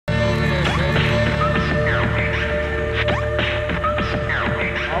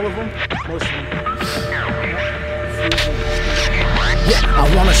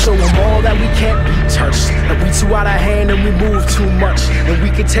show them all that we can't be touched, that we too out of hand and we move too much, and we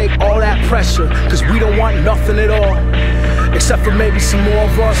can take all that pressure, cause we don't want nothing at all, except for maybe some more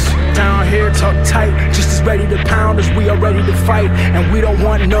of us down here tucked tight, just as ready to pound as we are ready to fight, and we don't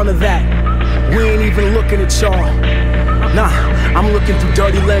want none of that. We ain't even looking at y'all. Nah, I'm looking through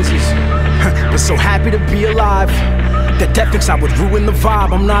dirty lenses, but so happy to be alive. That death thinks I would ruin the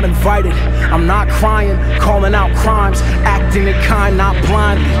vibe. I'm not invited, I'm not crying, calling out crimes, acting in kind, not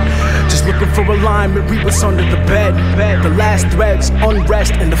blindly, just looking for alignment, read what's under the bed. The last threads,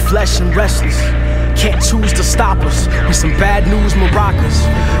 unrest in the flesh and restless. Can't choose to stop us, we some bad news maracas.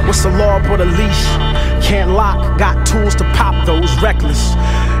 What's the law but a leash? Can't lock, got tools to pop those, reckless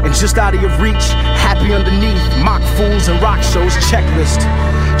and just out of your reach, happy underneath, mock fools and rock shows checklist.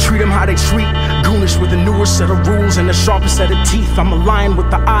 Treat them how they treat, goonish with the newest set of rules and the sharpest set of teeth. I'm aligned with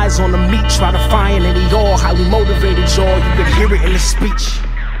the eyes on the meat, try to find any all highly motivated y'all, you can hear it in the speech.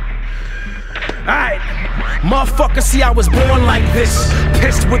 Alright, motherfucker, see I was born like this,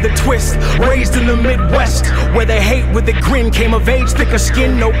 pissed with a twist, raised in the Midwest, where they hate with a grin, came of age, thicker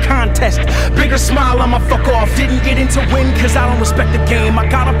skin, no contest, bigger smile on my fuck off, didn't get into win, cause I don't respect the game, I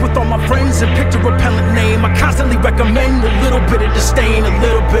got up with all my friends and picked a repellent name, I constantly recommend a little bit of disdain, a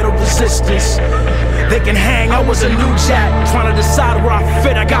little bit of resistance. They can hang, I was a new jack, trying to decide where I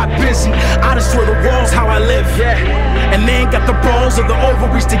fit, I got busy, I destroy the walls how I live, yeah. And they ain't got the balls or the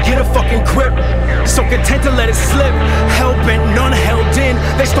ovaries to get a fucking grip, so content to let it slip, hell-bent, none held in,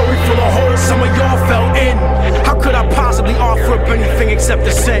 their story full of holes, some of y'all fell in. How could I possibly offer up anything except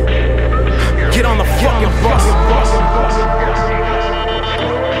a cent? Get on the fucking bus.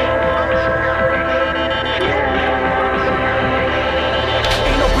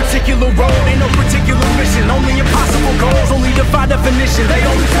 Particular road, ain't no particular mission, only impossible goals, only defy definition, they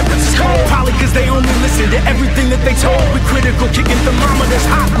only temperatures cold, probably cause they only listen to everything that they told. We critical, kicking thermometers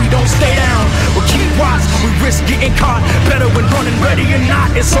hot, we don't stay down, we keep watch, we risk getting caught, better when running, ready or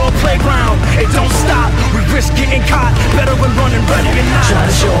not, it's all playground, it don't stop, we risk getting caught, better when running, ready or not.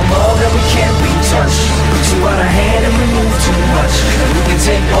 Trying to show them all that we can't be touched, we too out of hand and we move too much, and we can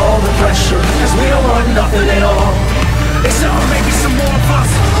take all the pressure, cause we don't want nothing at all. Except maybe some more of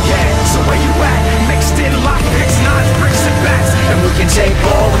us, yeah, so where you at? Mixed in, locked,